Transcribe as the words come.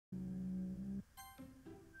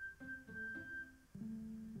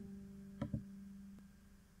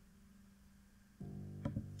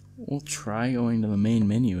We'll try going to the main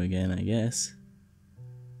menu again, I guess.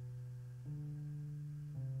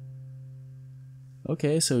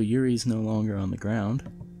 Okay, so Yuri's no longer on the ground.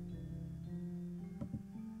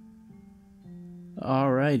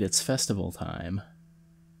 Alright, it's festival time.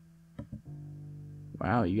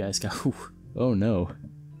 Wow, you guys got... Oh no.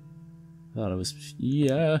 I thought it was...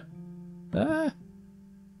 Yeah. Ah!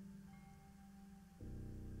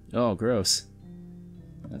 Oh, gross.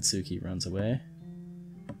 Natsuki runs away.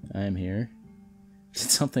 I am here. Did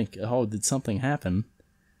something... Oh, did something happen?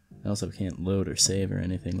 I also can't load or save or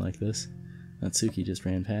anything like this. Natsuki just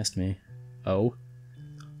ran past me. Oh.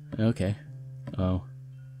 Okay. Oh.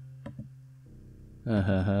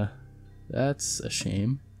 That's a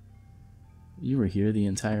shame. You were here the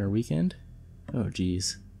entire weekend? Oh,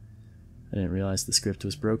 geez. I didn't realize the script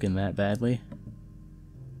was broken that badly.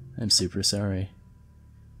 I'm super sorry.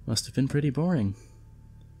 Must have been pretty boring.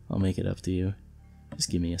 I'll make it up to you. Just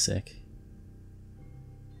give me a sec.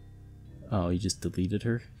 Oh, you just deleted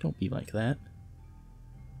her? Don't be like that.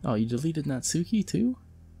 Oh, you deleted Natsuki too?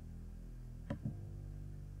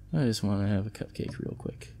 I just want to have a cupcake real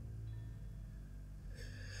quick.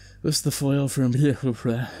 Lifts the foil from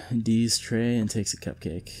D's tray and takes a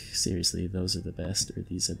cupcake. Seriously, those are the best, or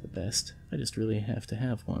these are the best. I just really have to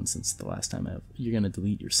have one since the last time You're gonna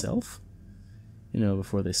delete yourself? You know,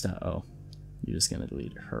 before they stop. Oh, you're just gonna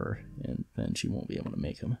delete her, and then she won't be able to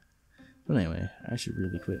make them. But anyway, I should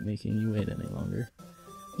really quit making you wait any longer.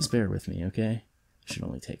 Just bear with me, okay? It should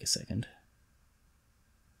only take a second.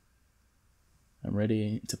 I'm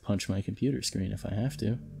ready to punch my computer screen if I have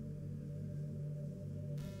to.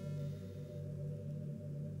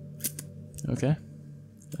 Okay.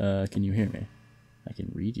 Can you hear me? I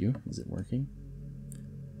can read you. Is it working?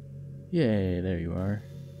 Yay, there you are.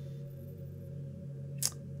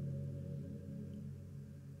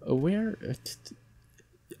 Where?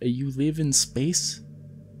 You live in space?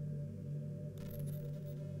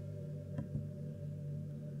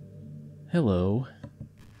 Hello.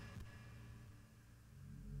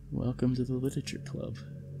 Welcome to the Literature Club.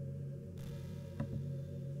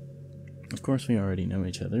 Of course we already know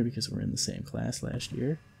each other because we're in the same class last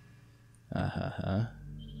year. I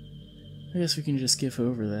guess we can just skip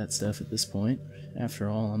over that stuff at this point. After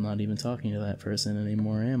all, I'm not even talking to that person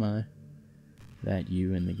anymore, am I? That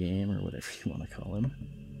you in the game, or whatever you want to call him.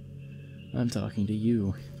 I'm talking to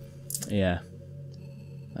you. Yeah.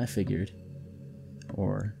 I figured.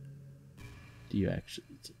 Or... do you actually...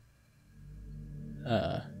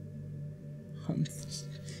 I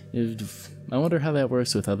wonder how that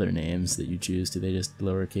works with other names that you choose. Do they just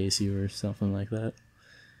lowercase you or something like that?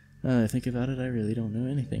 Now that I think about it, I really don't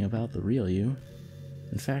know anything about the real you.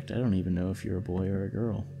 In fact, I don't even know if you're a boy or a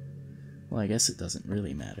girl. Well, I guess it doesn't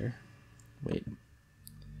really matter. Wait.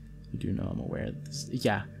 You do know I'm aware of this.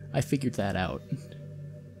 Yeah, I figured that out.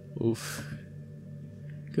 Oof.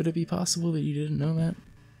 Could it be possible that you didn't know that?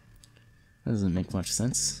 That doesn't make much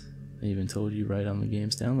sense. I even told you right on the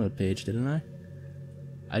game's download page, didn't I?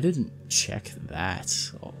 I didn't check that,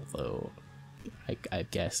 although I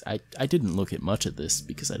guess I didn't look at much of this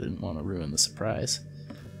because I didn't want to ruin the surprise.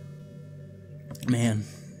 Man,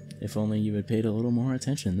 if only you had paid a little more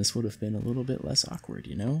attention, this would have been a little bit less awkward,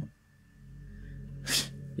 you know?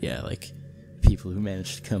 Yeah, like, people who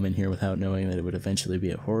managed to come in here without knowing that it would eventually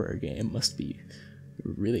be a horror game must be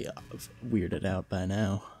really weirded out by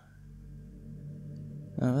now.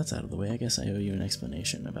 That's out of the way. I guess I owe you an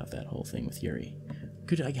explanation about that whole thing with Yuri.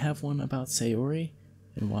 Could I have one about Sayori?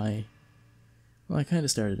 And why? Well, I kind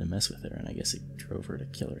of started to mess with her, and I guess it drove her to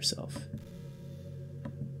kill herself.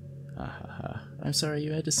 I'm sorry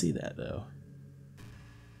you had to see that, though.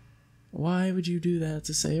 Why would you do that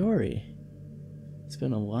to Sayori? It's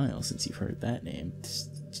been a while since you've heard that name.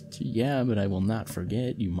 Yeah, but I will not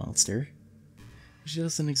forget, you monster. She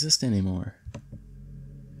doesn't exist anymore.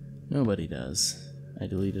 Nobody does. I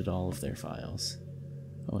deleted all of their files.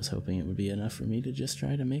 I was hoping it would be enough for me to just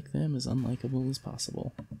try to make them as unlikable as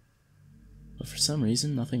possible. But for some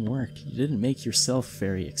reason, nothing worked. You didn't make yourself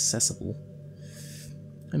very accessible.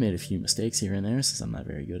 I made a few mistakes here and there since I'm not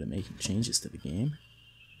very good at making changes to the game.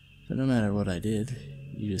 But no matter what I did,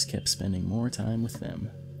 you just kept spending more time with them.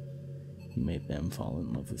 You made them fall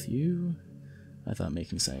in love with you. I thought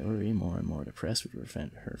making Sayori more and more depressed would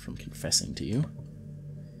prevent her from confessing to you.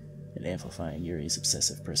 And amplifying Yuri's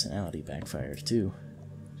obsessive personality backfired too.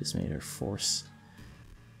 Just made her force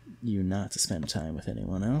you not to spend time with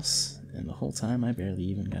anyone else, and the whole time I barely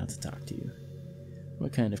even got to talk to you.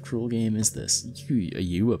 What kind of cruel game is this?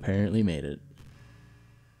 You apparently made it.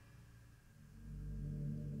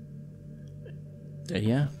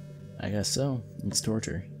 Yeah, I guess so. It's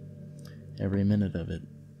torture. Every minute of it.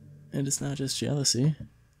 And it's not just jealousy.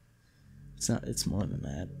 It's more than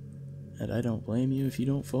that. And I don't blame you if you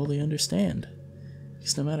don't fully understand.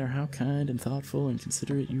 Because no matter how kind and thoughtful and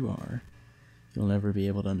considerate you are, you'll never be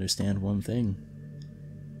able to understand one thing.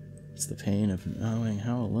 It's the pain of knowing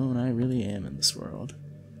how alone I really am in this world,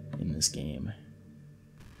 in this game.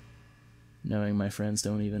 Knowing my friends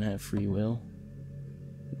don't even have free will.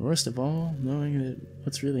 And worst of all, knowing that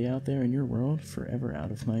what's really out there in your world, forever out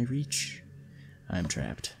of my reach. I'm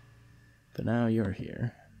trapped. But now you're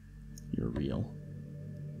here. You're real.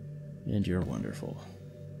 And you're wonderful.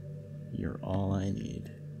 You're all I need.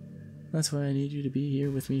 That's why I need you to be here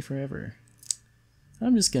with me forever.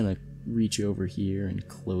 I'm just gonna reach over here and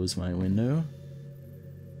close my window.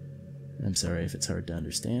 I'm sorry if it's hard to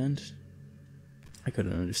understand. I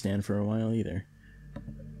couldn't understand for a while either.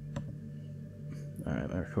 Alright,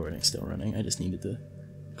 my recording's still running. I just needed to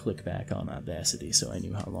click back on Audacity so I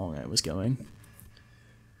knew how long I was going.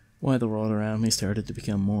 Why the world around me started to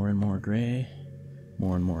become more and more gray,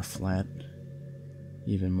 more and more flat.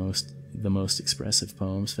 Even the most expressive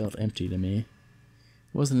poems felt empty to me.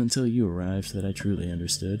 It wasn't until you arrived that I truly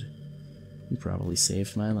understood. You probably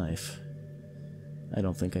saved my life. I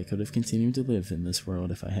don't think I could have continued to live in this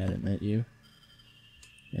world if I hadn't met you.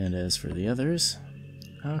 And as for the others,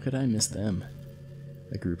 how could I miss them?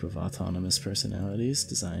 A group of autonomous personalities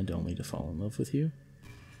designed only to fall in love with you?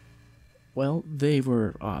 Well, they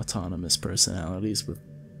were autonomous personalities with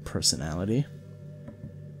personality.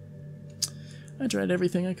 I tried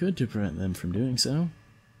everything I could to prevent them from doing so.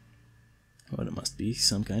 But it must be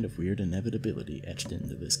some kind of weird inevitability etched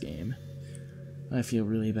into this game. I feel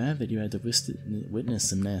really bad that you had to witness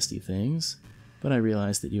some nasty things, but I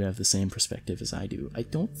realize that you have the same perspective as I do. I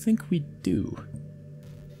don't think we do.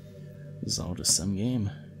 This is all just some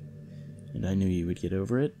game, and I knew you would get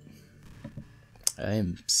over it. I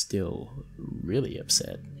am still really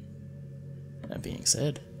upset. That being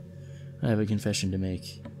said, I have a confession to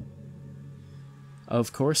make.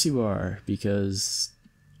 Of course you are, because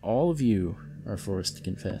all of you are forced to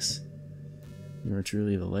confess. You are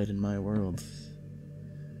truly the light in my world.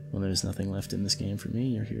 When there's nothing left in this game for me,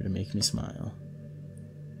 you're here to make me smile.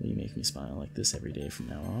 Will you make me smile like this every day from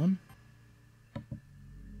now on?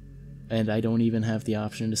 And I don't even have the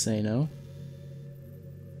option to say no?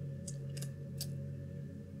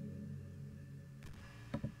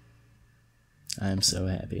 I'm so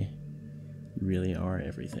happy. You really are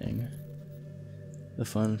everything. The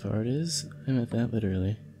fun part is, I meant that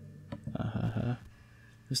literally. Ha ha ha.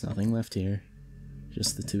 There's nothing left here.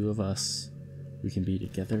 Just the two of us. We can be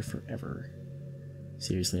together forever.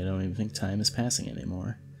 Seriously, I don't even think time is passing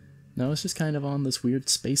anymore. No, it's just kind of on this weird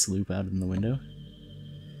space loop out in the window.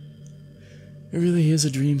 It really is a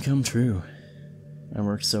dream come true. I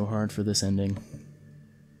worked so hard for this ending.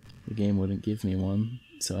 The game wouldn't give me one,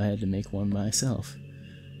 so I had to make one myself.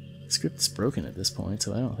 The script's broken at this point,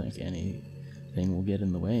 so I don't think anything will get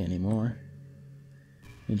in the way anymore.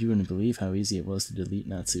 And you wouldn't believe how easy it was to delete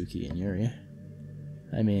Natsuki and Yuri.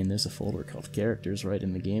 I mean, there's a folder called Characters right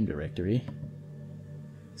in the game directory.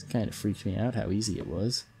 It kind of freaked me out how easy it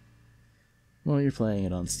was. Well, you're playing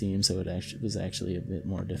it on Steam, so it was actually a bit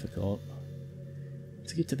more difficult.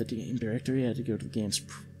 To get to the game directory, I had to go to the game's...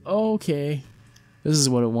 Okay, this is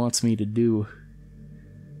what it wants me to do.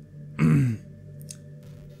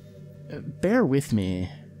 Bear with me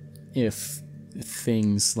if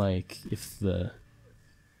things like...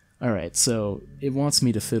 Alright, so it wants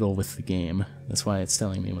me to fiddle with the game. That's why it's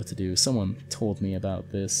telling me what to do. Someone told me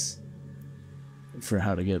about this. For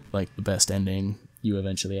how to get, like, the best ending, you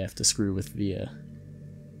eventually have to screw with the,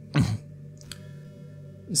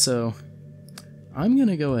 So, I'm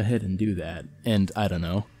gonna go ahead and do that. And, I don't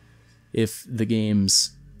know, if the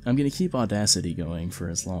game's... I'm gonna keep Audacity going for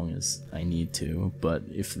as long as I need to, but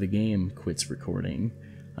if the game quits recording,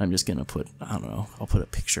 I'm just gonna put, I don't know, I'll put a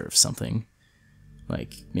picture of something.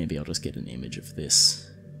 Like, maybe I'll just get an image of this,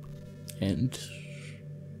 and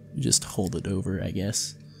just hold it over, I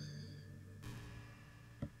guess.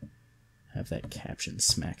 Have that caption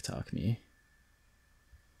smack talk me.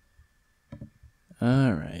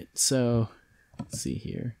 Alright, so, let's see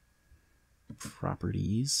here.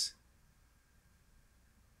 Properties.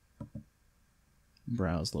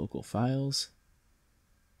 Browse local files.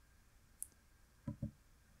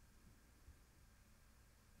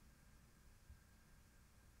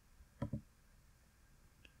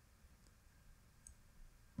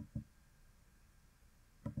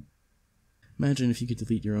 Imagine if you could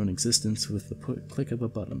delete your own existence with the click of a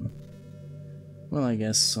button. Well, I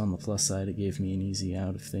guess on the plus side it gave me an easy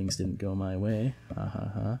out if things didn't go my way. Ha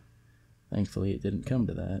ha ha. Thankfully it didn't come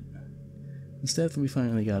to that. Instead we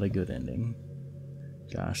finally got a good ending.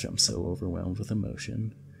 Gosh, I'm so overwhelmed with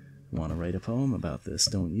emotion. I want to write a poem about this,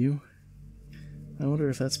 don't you? I wonder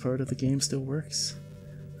if that's part of the game still works.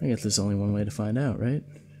 I guess there's only one way to find out, right?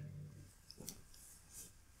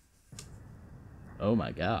 Oh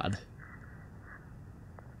my god.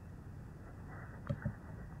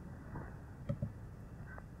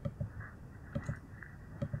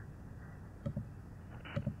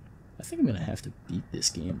 I think I'm gonna have to beat this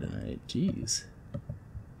game tonight. Jeez.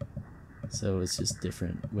 So it's just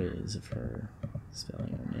different ways of her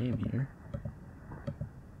spelling her name here.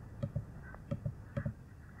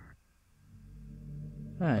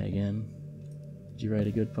 Hi again. Did you write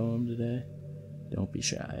a good poem today? Don't be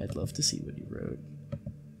shy, I'd love to see what you wrote.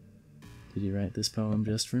 Did you write this poem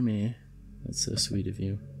just for me? That's so sweet of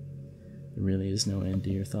you. There really is no end to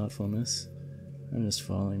your thoughtfulness. I'm just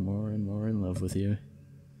falling more and more in love with you.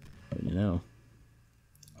 But you know,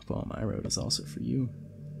 the poem I wrote is also for you.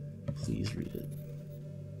 Please read it.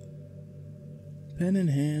 Pen in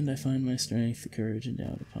hand, I find my strength, the courage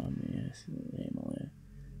endowed upon me. I see the name away.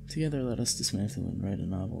 Together let us dismantle and write a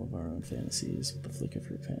novel of our own fantasies. With the flick of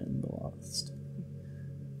her pen, the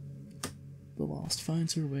lost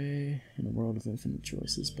finds her way. In a world of infinite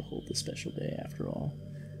choices, behold the special day. After all,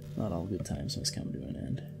 not all good times must come to an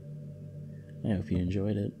end. I hope you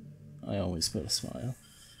enjoyed it. I always put a smile.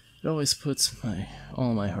 It always puts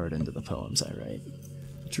all my heart into the poems I write.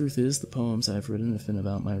 The truth is, the poems I've written have been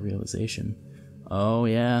about my realization. Oh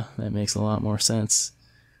yeah, that makes a lot more sense.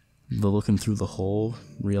 The looking through the hole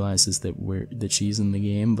realizes that she's in the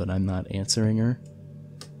game, but I'm not answering her.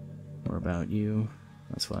 Or about you.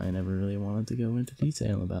 That's why I never really wanted to go into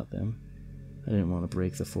detail about them. I didn't want to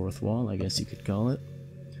break the fourth wall, I guess you could call it.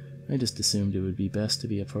 I just assumed it would be best to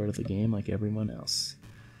be a part of the game like everyone else.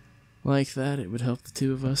 Like that, it would help the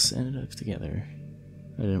two of us end up together.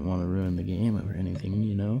 I didn't want to ruin the game or anything,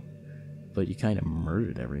 you know. But you kind of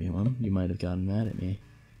murdered everyone. You might have gotten mad at me.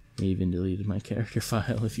 I even deleted my character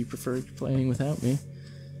file if you preferred playing without me.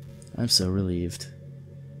 I'm so relieved.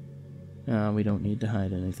 We don't need to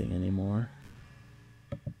hide anything anymore.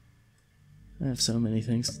 I have so many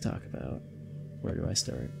things to talk about. Where do I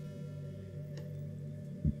start?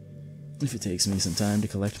 If it takes me some time to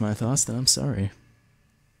collect my thoughts, then I'm sorry.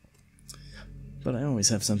 But I always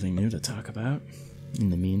have something new to talk about. In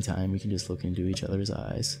the meantime, we can just look into each other's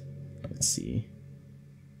eyes. Let's see.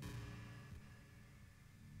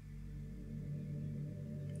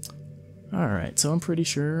 Alright, so I'm pretty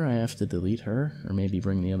sure I have to delete her, or maybe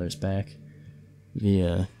bring the others back.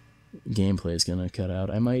 The gameplay is gonna cut out.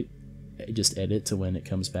 I might just edit to when it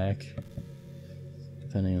comes back,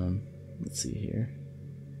 depending on, let's see here.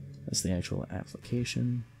 That's the actual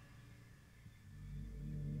application.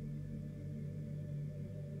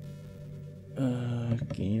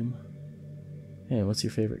 Game. Hey, what's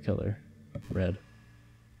your favorite color? Red.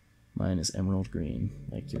 Mine is emerald green,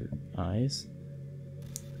 like your eyes.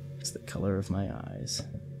 It's the color of my eyes.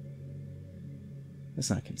 That's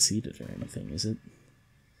not conceited or anything, is it?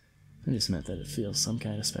 I just meant that it feels some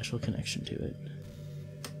kind of special connection to it.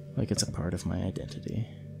 Like it's a part of my identity.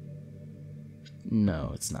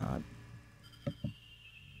 No, it's not.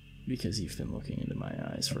 Because you've been looking into my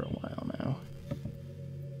eyes for a while now.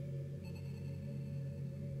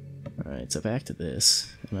 Alright, so back to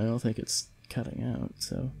this. And I don't think it's cutting out,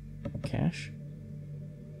 so... Cache?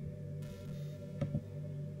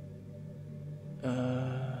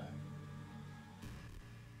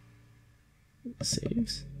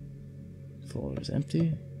 Saves? Folder's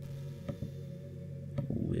empty.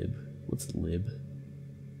 Lib. What's lib?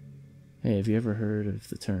 Hey, have you ever heard of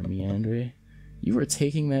the term meandry? You were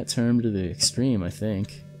taking that term to the extreme, I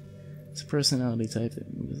think. It's a personality type that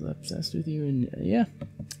was obsessed with you, and yeah.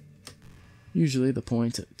 Usually to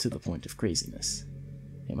the point of craziness.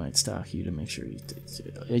 They might stalk you to make sure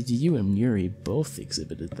you and Yuri both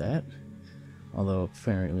exhibited that. Although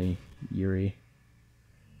apparently Yuri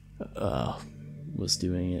was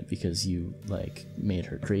doing it because you, like, made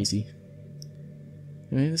her crazy.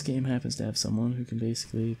 Anyway, this game happens to have someone who can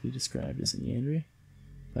basically be described as a meandry.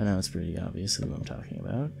 By now it's pretty obvious who I'm talking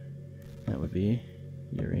about. That would be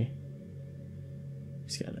Yuri.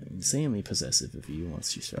 She's got an insanely possessive of you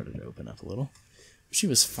once she started to open up a little. She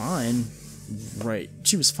was fine, right?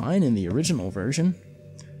 She was fine in the original version.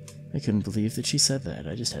 I couldn't believe that she said that.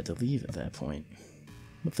 I just had to leave at that point.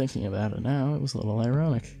 But thinking about it now, it was a little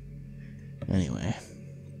ironic. Anyway,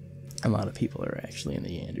 a lot of people are actually in the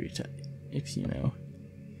meandry type, you know.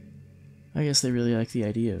 I guess they really like the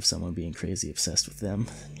idea of someone being crazy obsessed with them.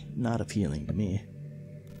 Not appealing to me.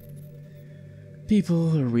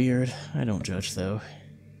 People are weird. I don't judge, though.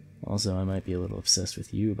 Also, I might be a little obsessed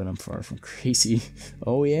with you, but I'm far from crazy.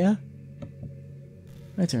 Oh, yeah?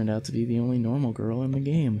 I turned out to be the only normal girl in the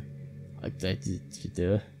game. It's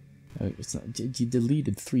not, you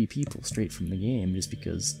deleted 3 people straight from the game just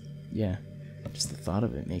because, yeah, just the thought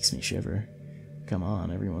of it makes me shiver. Come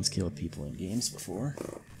on, everyone's killed people in games before.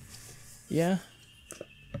 Yeah,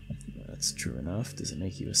 that's true enough. Does it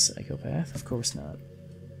make you a psychopath? Of course not.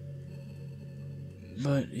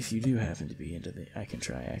 But if you do happen to be into I can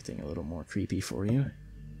try acting a little more creepy for you.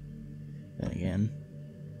 Then again,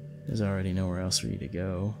 there's already nowhere else for you to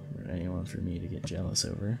go, or anyone for me to get jealous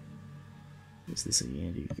over. Is this a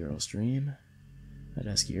Yandy girl's dream? I'd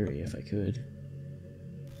ask Yuri if I could.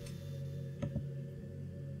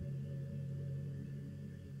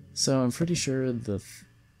 So I'm pretty sure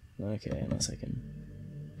okay, unless I can...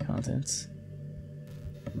 Contents?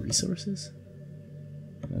 Resources?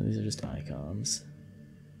 No, these are just icons.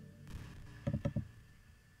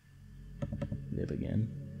 Lib again.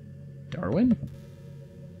 Darwin?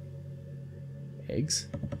 Eggs?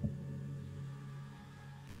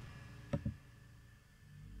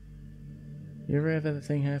 You ever have that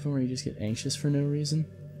thing happen where you just get anxious for no reason?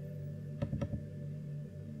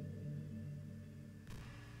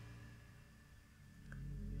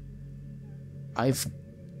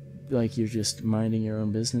 Like, you're just minding your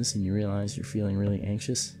own business and you realize you're feeling really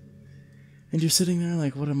anxious. And you're sitting there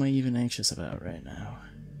like, what am I even anxious about right now?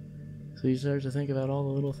 So you start to think about all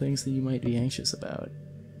the little things that you might be anxious about.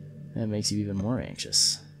 That makes you even more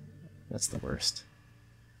anxious. That's the worst.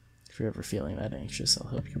 If you're ever feeling that anxious, I'll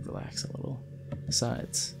help you relax a little.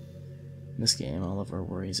 Besides, in this game, all of our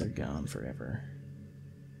worries are gone forever.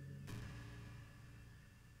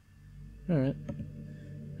 Alright.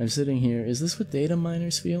 I'm sitting here. Is this what data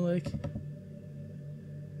miners feel like?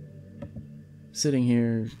 Sitting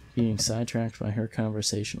here, being sidetracked by her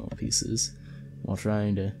conversational pieces, while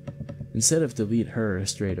trying to... Instead of delete her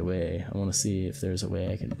straight away, I want to see if there's a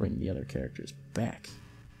way I can bring the other characters back.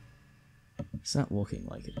 It's not looking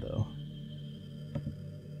like it, though.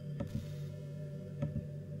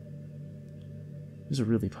 There's a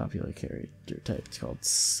really popular character type called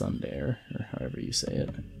Sundare, or however you say it.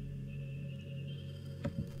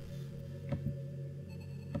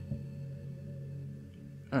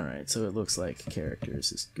 Alright, so it looks like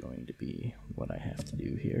characters is going to be what I have to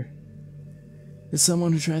do here. Is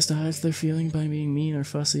someone who tries to hide their feeling by being mean or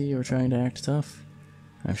fussy or trying to act tough?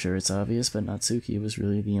 I'm sure it's obvious, but Natsuki was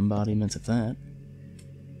really the embodiment of that.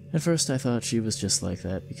 At first I thought she was just like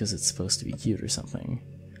that because it's supposed to be cute or something,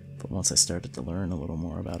 but once I started to learn a little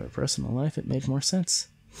more about her personal life, it made more sense.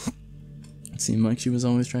 It seemed like she was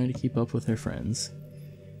always trying to keep up with her friends.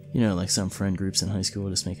 You know, like some friend groups in high school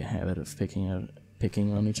just make a habit of picking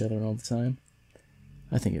on each other all the time.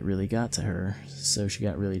 I think it really got to her, so she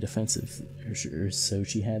got really defensive, so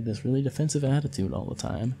she had this really defensive attitude all the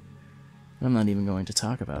time. I'm not even going to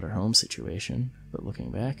talk about her home situation, but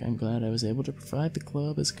looking back, I'm glad I was able to provide the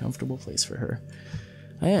club as a comfortable place for her.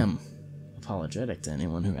 I am apologetic to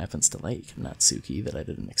anyone who happens to like Natsuki that I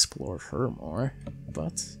didn't explore her more,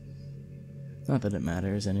 but not that it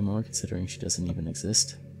matters anymore considering she doesn't even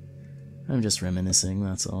exist. I'm just reminiscing,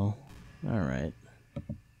 that's all. Alright.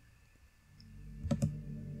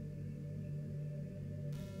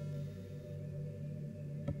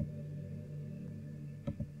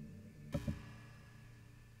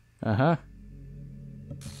 Uh-huh.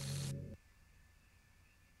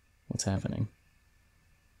 What's happening?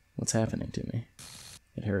 What's happening to me?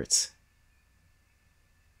 It hurts.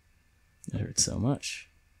 It hurts so much.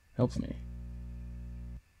 Help me.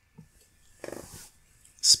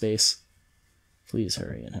 Space. Please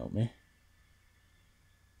hurry and help me.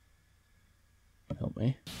 Help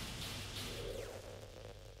me.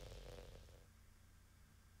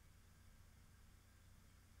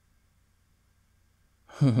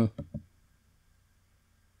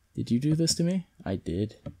 Did you do this to me? I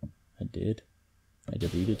did. I did. I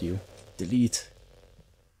deleted you. Delete.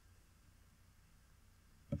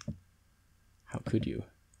 How could you?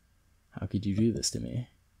 How could you do this to me?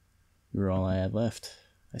 You were all I had left.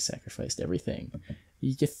 I sacrificed everything.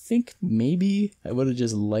 You think maybe I would have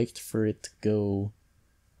just liked for it to go,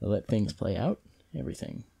 let things play out?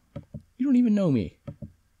 Everything. You don't even know me.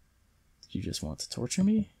 Did you just want to torture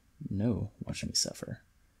me? No, watch me suffer.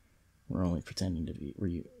 We're only pretending to be,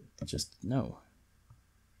 no.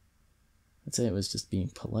 I'd say it was just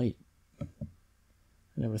being polite. I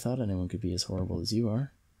never thought anyone could be as horrible as you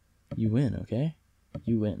are. You win, okay?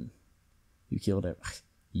 You win. You killed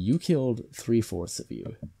 3/4 of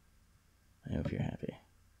you. I hope you're happy.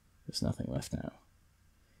 There's nothing left now.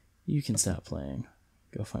 You can stop playing.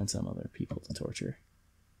 Go find some other people to torture.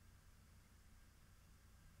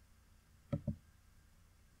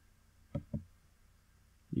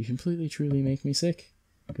 You completely truly make me sick.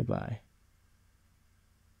 Goodbye.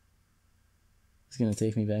 It's gonna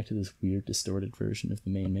take me back to this weird, distorted version of the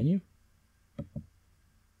main menu.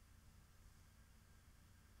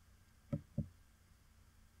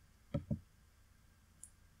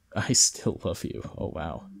 I still love you. Oh,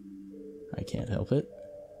 wow. I can't help it.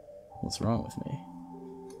 What's wrong with me?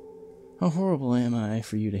 How horrible am I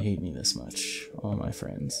for you to hate me this much, all my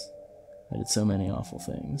friends? I did so many awful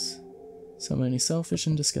things. So many selfish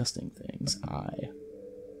and disgusting things.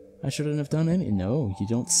 I shouldn't have done any. No, you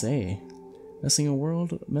don't say. Messing up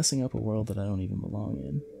a world that I don't even belong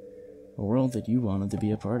in. A world that you wanted to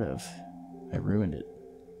be a part of. I ruined it.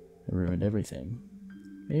 I ruined everything.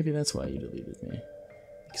 Maybe that's why you deleted me.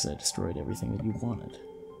 Because I destroyed everything that you wanted.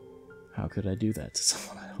 How could I do that to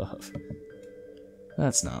someone I love?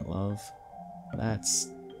 That's not love. That's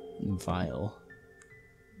vile.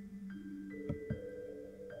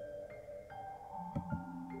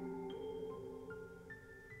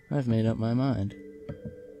 I've made up my mind.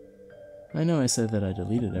 I know I said that I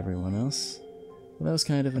deleted everyone else, but that was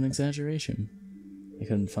kind of an exaggeration. I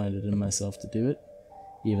couldn't find it in myself to do it,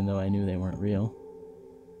 even though I knew they weren't real.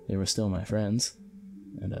 They were still my friends,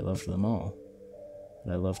 and I loved them all.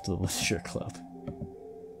 But I loved the literature club.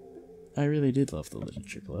 I really did love the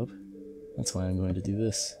literature club. That's why I'm going to do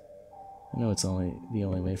this. I know it's the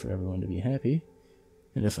only way for everyone to be happy,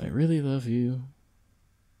 and if I really love you,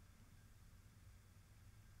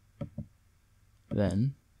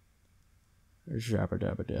 then...